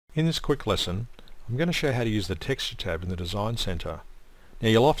In this quick lesson, I'm going to show how to use the Texture tab in the Design Center. Now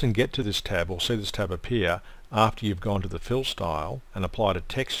you'll often get to this tab or see this tab appear after you've gone to the fill style and applied a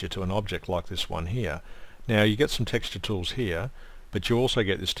texture to an object like this one here. Now you get some texture tools here, but you also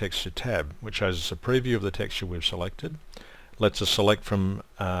get this Texture tab, which shows us a preview of the texture we've selected, lets us select from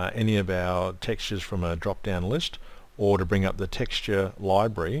any of our textures from a drop-down list, or to bring up the texture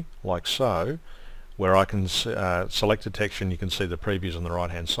library like so, where I can select a texture and you can see the previews on the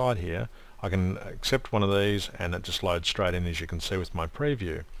right hand side here. I can accept one of these and it just loads straight in, as you can see with my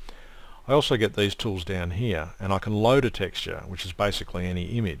preview. I also get these tools down here, and I can load a texture, which is basically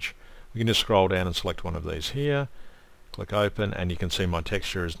any image. We can just scroll down and select one of these here, click open, and you can see my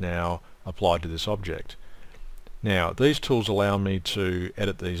texture is now applied to this object. Now these tools allow me to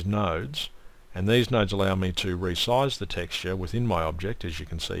edit these nodes, and these nodes allow me to resize the texture within my object, as you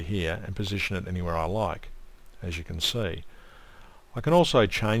can see here, and position it anywhere I like, as you can see. I can also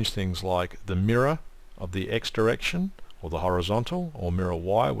change things like the mirror of the X direction, or the horizontal, or mirror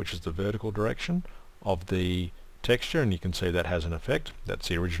Y, which is the vertical direction of the texture, and you can see that has an effect. That's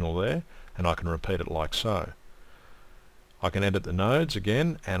the original there, and I can repeat it like so. I can edit the nodes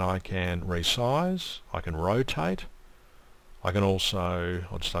again, and I can resize, I can rotate, I can also,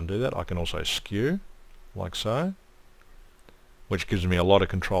 I'll just undo that, I can also skew, like so, which gives me a lot of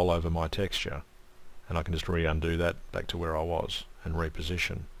control over my texture. And I can just undo that back to where I was and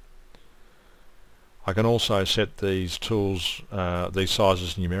reposition. I can also set these tools, these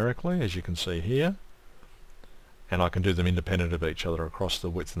sizes numerically, as you can see here, and I can do them independent of each other across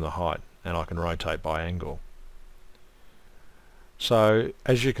the width and the height, and I can rotate by angle. So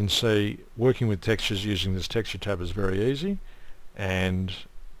as you can see, working with textures using this Texture tab is very easy, and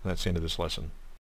that's the end of this lesson.